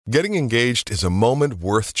Getting engaged is a moment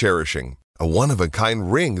worth cherishing. A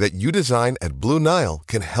one-of-a-kind ring that you design at Blue Nile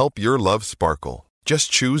can help your love sparkle.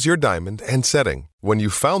 Just choose your diamond and setting. When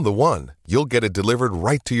you've found the one, you'll get it delivered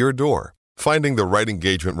right to your door. Finding the right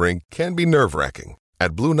engagement ring can be nerve-wracking.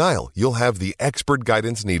 At Blue Nile, you'll have the expert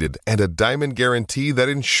guidance needed and a diamond guarantee that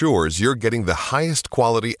ensures you're getting the highest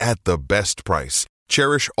quality at the best price.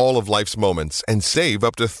 Cherish all of life's moments and save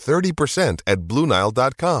up to 30% at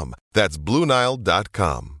BlueNile.com. That's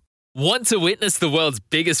BlueNile.com. Want to witness the world's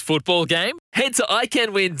biggest football game? Head to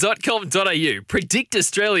iCanWin.com.au, predict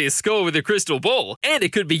Australia's score with a crystal ball, and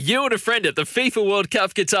it could be you and a friend at the FIFA World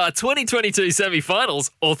Cup Qatar 2022 semi-finals,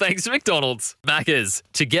 all thanks to McDonald's. Maccas,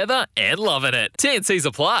 together and loving it. TNCs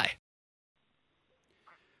apply.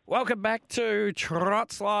 Welcome back to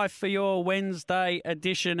Trots Life for your Wednesday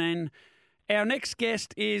edition, and our next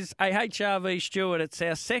guest is a HRV steward. It's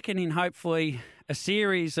our second in hopefully a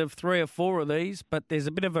series of 3 or 4 of these, but there's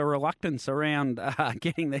a bit of a reluctance around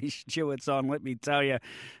getting these stewards on, let me tell you.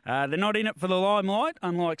 They're not in it for the limelight,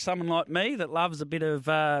 unlike someone like me that loves a bit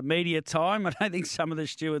of media time. I don't think some of the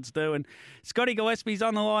stewards do. And Scotty Gillespie's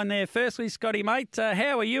on the line there. Firstly, Scotty, mate,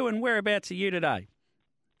 how are you and whereabouts are you today?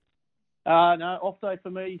 No, off day for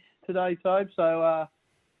me today, Tobe. So,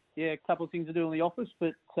 a couple of things to do in the office,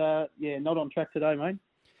 but, not on track today, mate.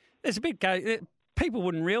 There's a bit people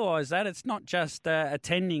wouldn't realise that. It's not just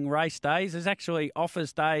attending race days. There's actually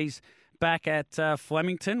office days back at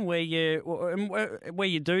Flemington where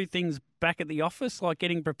you do things back at the office, like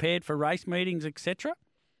getting prepared for race meetings, etc.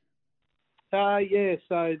 So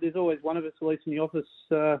there's always one of us, at least in the office,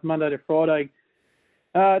 Monday to Friday,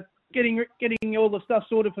 getting all the stuff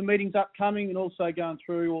sorted for meetings upcoming, and also going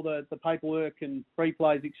through all the paperwork and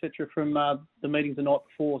replays, etc. from the meetings the night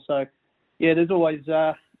before. So, there's always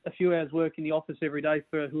a few hours work in the office every day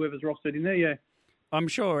for whoever's rostered in there, yeah. I'm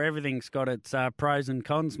sure everything's got its pros and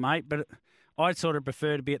cons, mate, but I sort of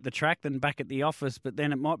prefer to be at the track than back at the office, but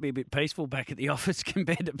then it might be a bit peaceful back at the office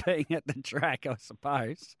compared to being at the track, I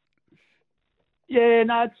suppose. Yeah,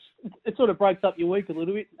 no, it sort of breaks up your week a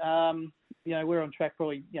little bit. We're on track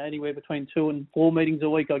probably anywhere between 2 and 4 meetings a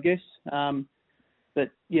week, I guess. But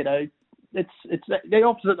it's the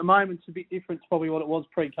opposite at the moment. It's a bit different to probably what it was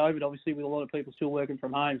pre-COVID, obviously, with a lot of people still working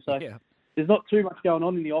from home. So There's not too much going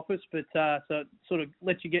on in the office, but so it sort of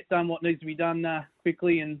lets you get done what needs to be done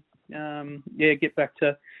quickly and, get back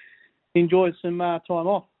to enjoy some time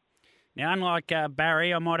off. Now, unlike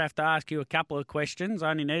Barry, I might have to ask you a couple of questions.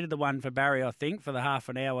 I only needed the one for Barry, I think, for the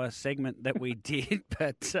half-an-hour segment that we did.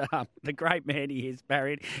 But the great man he is,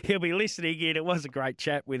 Barry, he'll be listening in. It was a great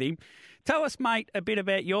chat with him. Tell us, mate, a bit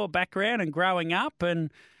about your background and growing up.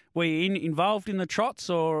 And were you involved in the trots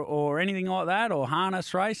or anything like that, or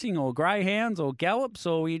harness racing or greyhounds or gallops,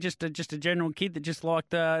 or were you just a general kid that just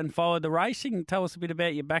liked and followed the racing? Tell us a bit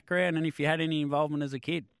about your background and if you had any involvement as a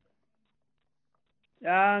kid.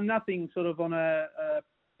 Nothing sort of on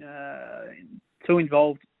too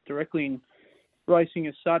involved directly in racing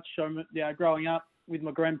as such. Growing up with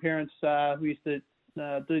my grandparents, we used to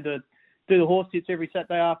do the horse tits every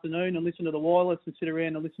Saturday afternoon and listen to the wireless and sit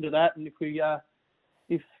around and listen to that. And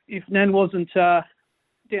if Nan wasn't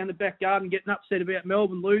down the back garden getting upset about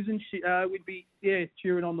Melbourne losing, we'd be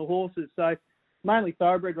cheering on the horses. So mainly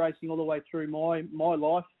thoroughbred racing all the way through my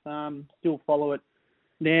life. Still follow it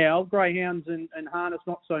now. Greyhounds and harness,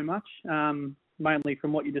 not so much. Mainly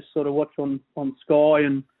from what you just sort of watch on Sky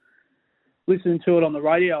and listening to it on the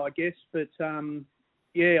radio, I guess. But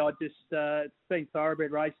it's been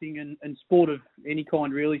thoroughbred racing and sport of any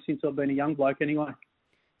kind really since I've been a young bloke anyway.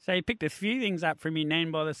 So you picked a few things up from your nan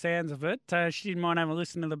by the sounds of it. She didn't mind having a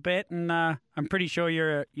listen to the bet, and I'm pretty sure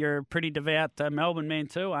you're a pretty devout Melbourne man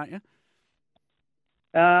too, aren't you?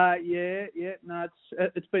 No,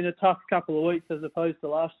 it's been a tough couple of weeks as opposed to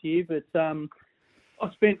last year, but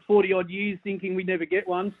I spent 40 odd years thinking we'd never get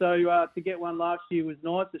one, so to get one last year was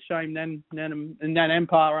nice. A shame Nan and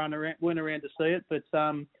Pa weren't around to see it, but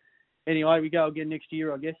anyway, we go again next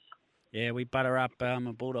year, I guess. Yeah, we butter up. I'm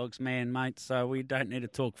a Bulldogs man, mate, so we don't need to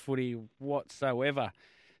talk footy whatsoever.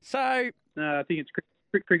 So no, I think it's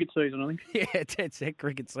cricket season, I think. Yeah, it's that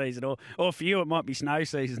cricket season. Or for you, it might be snow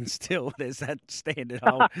season still. There's that standard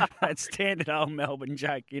old Melbourne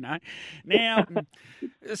joke, you know. Now,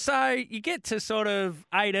 so you get to sort of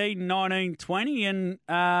 18, 19, 20, and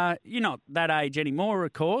you're not that age anymore,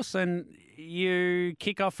 of course, and you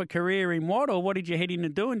kick off a career in what, or what did you head into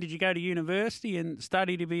doing? Did you go to university and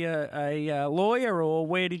study to be a lawyer, or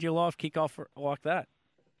where did your life kick off like that?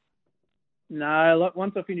 No,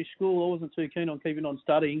 once I finished school, I wasn't too keen on keeping on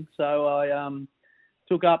studying, so I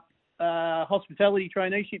took up hospitality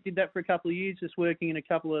traineeship, did that for a couple of years, just working in a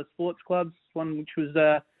couple of sports clubs, one which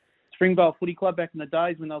was Springvale Footy Club back in the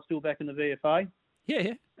days when they were still back in the VFA.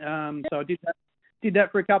 Yeah. So I did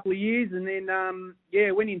that for a couple of years, and then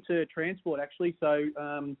went into transport actually. So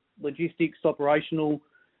logistics, operational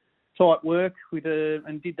type work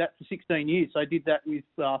and did that for 16 years. So I did that with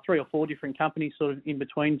 3 or 4 different companies, sort of in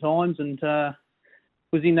between times, and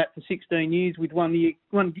was in that for 16 years with one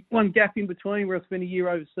gap in between where I spent a year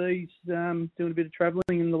overseas doing a bit of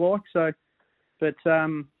travelling and the like. So, but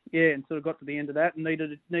and sort of got to the end of that and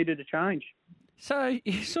needed a change. So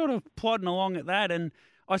you're sort of plodding along at that, and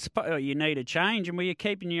I suppose you need a change. And were you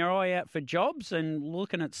keeping your eye out for jobs and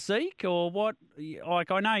looking at Seek or what?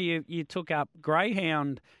 Like, I know you took up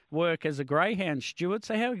greyhound work as a greyhound steward.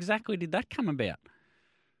 So how exactly did that come about?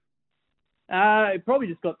 It probably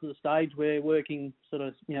just got to the stage where working sort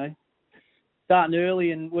of, starting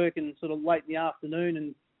early and working sort of late in the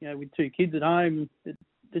afternoon and, with 2 kids at home, it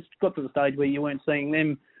just got to the stage where you weren't seeing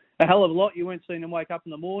them a hell of a lot. You weren't seeing them wake up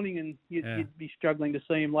in the morning and you'd be struggling to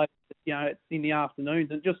see them late, in the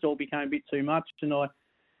afternoons. It just all became a bit too much. And I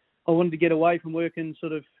wanted to get away from working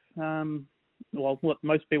sort of, what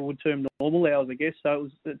most people would term normal hours, I guess. So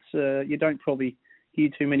you don't probably hear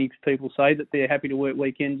too many people say that they're happy to work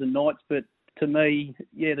weekends and nights, but to me,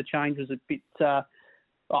 the change was a bit,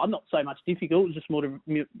 not so much difficult. It was just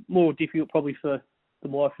more difficult probably for the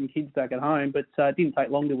wife and kids back at home, but it didn't take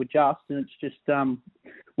long to adjust, and it's just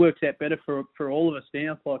works out better for all of us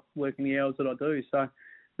now, like working the hours that I do. So,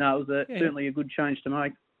 no, it was certainly a good change to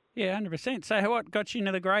make. Yeah, 100%. So what got you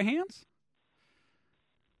into the greyhounds?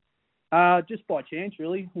 Just by chance,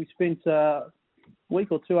 really. We spent a week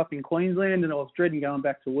or 2 up in Queensland, and I was dreading going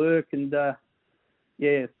back to work, and I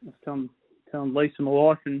was telling Lisa, my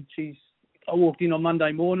wife, and I walked in on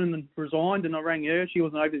Monday morning and resigned, and I rang her. She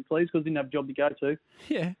wasn't overly pleased because I didn't have a job to go to.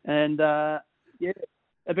 Yeah. And,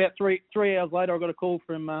 about 3 hours later, I got a call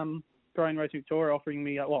from Australian Race Victoria offering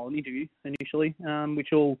me, an interview initially,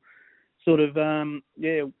 which all sort of,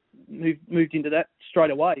 moved into that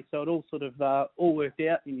straight away. So it all sort of all worked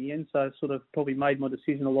out in the end. So it sort of probably made my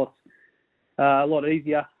decision a lot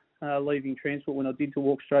easier leaving transport when I did to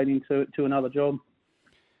walk straight into another job.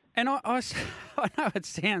 And I know it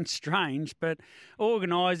sounds strange, but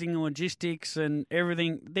organising logistics and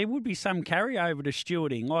everything, there would be some carryover to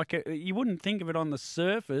stewarding. Like, you wouldn't think of it on the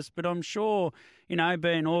surface, but I'm sure,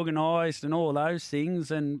 being organised and all those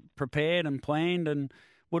things and prepared and planned and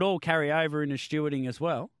would all carry over into stewarding as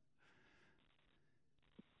well.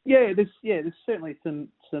 Yeah, there's certainly some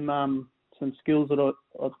skills that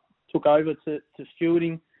I took over to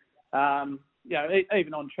stewarding.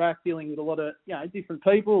 Even on track, dealing with a lot of different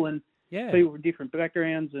people and people with different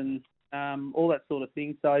backgrounds and all that sort of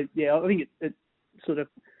thing. So I think it sort of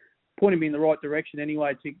pointed me in the right direction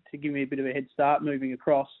anyway to give me a bit of a head start moving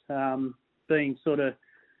across. Being sort of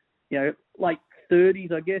late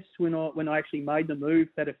 30s, I guess, when I actually made the move,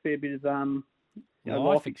 had a fair bit of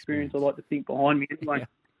life experience. I like to think behind me anyway. Yeah.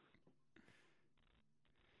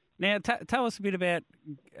 Now, tell us a bit about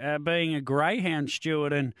being a greyhound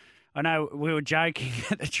steward. And I know we were joking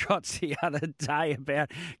at the trots the other day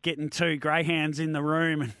about getting 2 greyhounds in the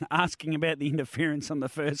room and asking about the interference on the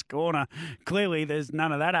first corner. Clearly, there's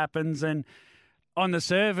none of that happens. And on the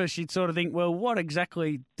surface, you'd sort of think, well, what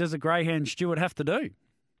exactly does a greyhound steward have to do?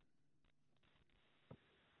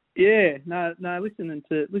 Yeah, no. Listening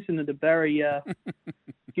to Barry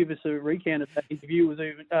give us a recount of that interview was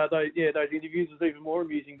even those interviews was even more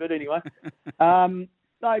amusing. But anyway,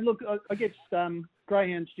 look, I guess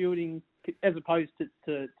greyhound stewarding as opposed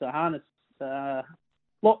to harness, there's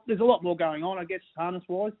a lot more going on, I guess, harness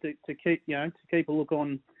wise to keep a look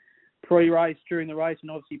on pre-race, during the race, and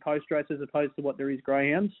obviously post-race as opposed to what there is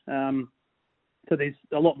greyhounds. So there's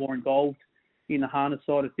a lot more involved in the harness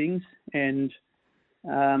side of things, and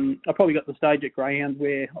I probably got to the stage at greyhounds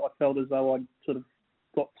where I felt as though I'd sort of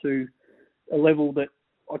got to a level that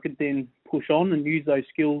I could then push on and use those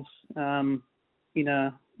skills in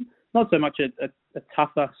a not so much a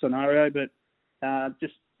tougher scenario, but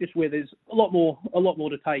just where there's a lot more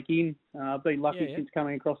to take in. I've been lucky since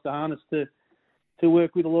coming across the harness to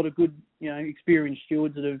work with a lot of good, experienced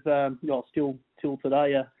stewards that have still till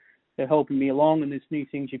today are helping me along, and there's new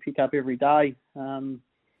things you pick up every day.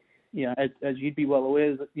 As you'd be well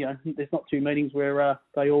aware, that there's not 2 meetings where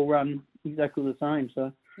they all run exactly the same.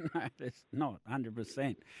 So no, it's not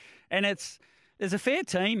 100%, and there's a fair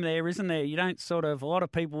team there, isn't there? You don't a lot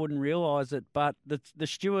of people wouldn't realise it, but the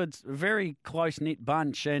stewards a very close knit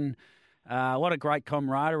bunch, and a lot of great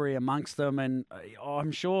camaraderie amongst them. And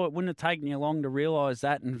I'm sure it wouldn't have taken you long to realise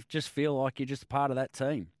that and just feel like you're just part of that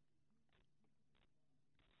team.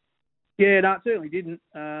 Yeah, no, it certainly didn't.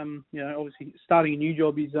 Obviously starting a new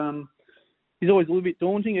job is always a little bit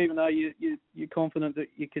daunting, even though you're confident that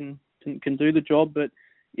you can do the job. But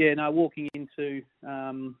yeah, no, walking into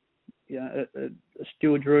a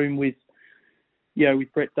steward's room with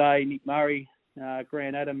Brett Day, Nick Murray,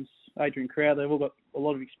 Grant Adams, Adrian Crowther, they've all got a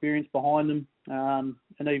lot of experience behind them,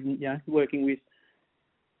 and even working with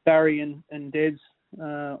Barry and Des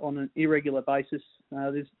on an irregular basis.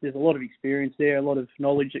 There's a lot of experience there, a lot of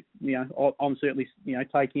knowledge that I'm certainly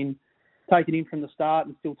taking in from the start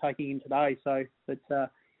and still taking in today. So, but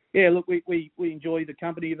look, we enjoy the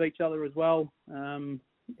company of each other as well.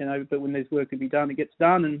 But when there's work to be done, it gets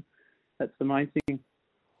done, and that's the main thing.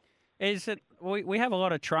 Is it? We have a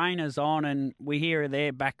lot of trainers on, and we hear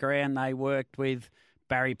their background. They worked with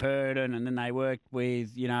Barry Purdon, and then they worked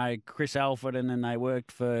with Chris Alford, and then they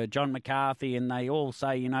worked for John McCarthy, and they all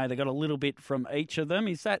say they got a little bit from each of them.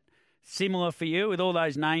 Is that similar for you with all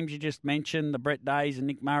those names you just mentioned, the Brett Days and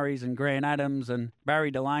Nick Murrays and Grant Adams and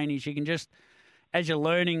Barry Delaney's? You can just, as you're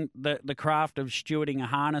learning the craft of stewarding a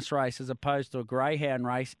harness race as opposed to a greyhound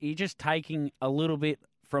race, you're just taking a little bit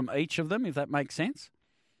from each of them, if that makes sense.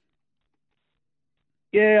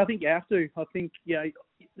 Yeah, I think you have to. I think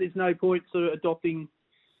there's no point sort of adopting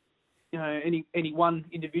any one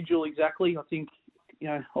individual exactly. I think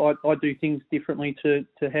I do things differently to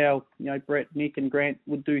how Brett, Nick, and Grant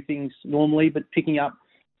would do things normally, but picking up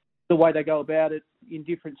the way they go about it in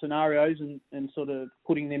different scenarios and sort of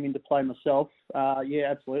putting them into play myself.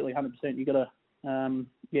 Absolutely, 100%. You got to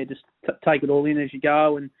just take it all in as you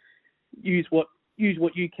go and use what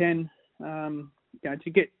you can to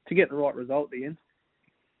get the right result at the end.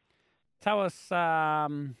 Tell us.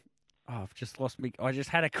 I've just lost me. I just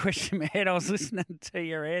had a question in my head. I was listening to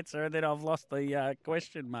your answer, and then I've lost the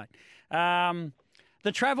question, mate.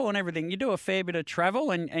 The travel and everything. You do a fair bit of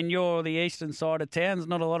travel, and you're the eastern side of town. There's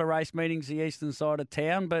not a lot of race meetings the eastern side of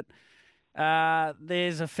town, but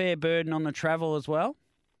there's a fair burden on the travel as well.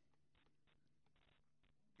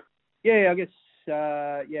 Yeah, I guess.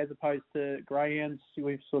 As opposed to greyhounds,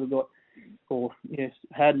 we've sort of got,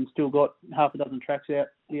 had and still got half a dozen tracks out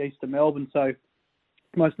the east of Melbourne. So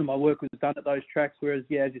most of my work was done at those tracks, whereas,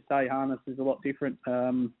 as you say, harness is a lot different.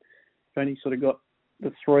 I've only sort of got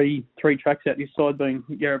the three tracks out this side, being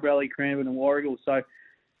Yarra Cranbourne and Warragul. So,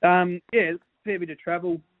 fair bit of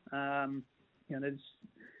travel. There's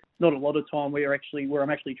not a lot of time where I'm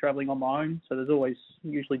actually travelling on my own. So there's always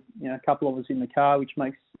usually a couple of us in the car, which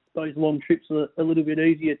makes those long trips a little bit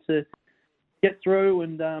easier to get through.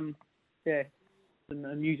 And some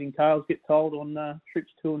amusing tales get told on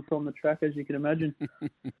trips to and from the track, as you can imagine.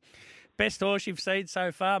 Best horse you've seen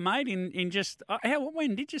so far, mate? In just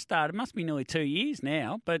when did you start? It must be nearly 2 years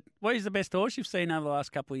now. But what is the best horse you've seen over the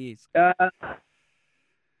last couple of years? About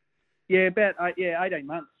 18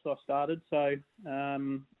 months I started. So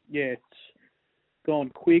it's gone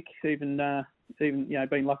quick. Even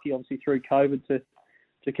been lucky, obviously, through COVID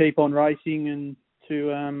to keep on racing and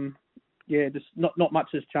to just not much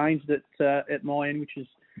has changed at my end, which has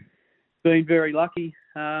been very lucky.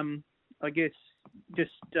 I guess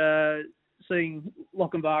just seeing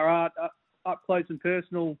Lochinvar Art up close and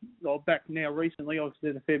personal. Back now recently,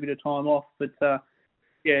 obviously there's a fair bit of time off, but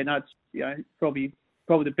it's probably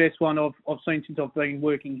the best one I've seen since I've been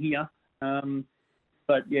working here.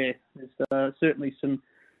 There's certainly some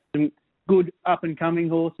good up and coming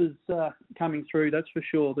horses coming through. That's for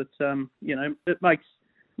sure. That it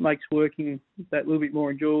makes working that little bit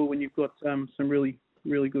more enjoyable when you've got some really,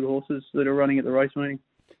 really good horses that are running at the race meeting.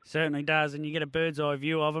 Certainly does, and you get a bird's eye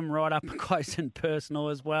view of them right up close and personal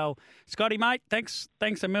as well. Scotty, mate, thanks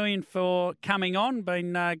a million for coming on.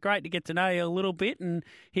 Been great to get to know you a little bit and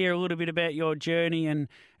hear a little bit about your journey, and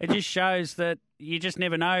it just shows that you just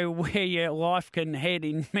never know where your life can head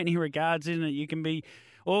in many regards, isn't it? You can be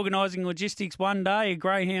organising logistics one day, a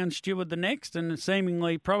greyhound steward the next, and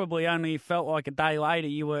seemingly probably only felt like a day later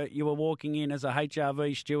you were walking in as a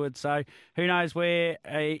HRV steward. So who knows where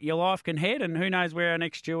your life can head, and who knows where our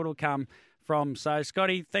next steward will come from. So,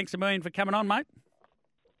 Scotty, thanks a million for coming on, mate.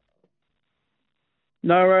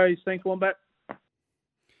 No worries. Thanks, Wombat.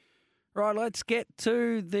 Right, let's get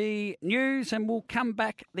to the news, and we'll come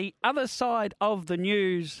back the other side of the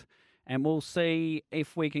news, and we'll see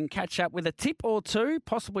if we can catch up with a tip or two,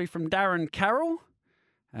 possibly from Darren Carroll.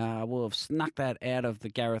 We'll have snuck that out of the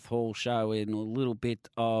Gareth Hall show in a little bit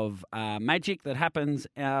of magic that happens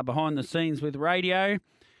behind the scenes with radio.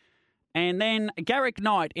 And then Garrick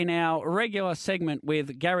Knight in our regular segment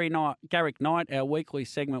with Garrick Knight, our weekly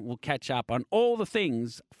segment, will catch up on all the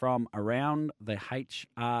things from around the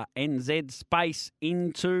HRNZ space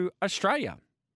into Australia.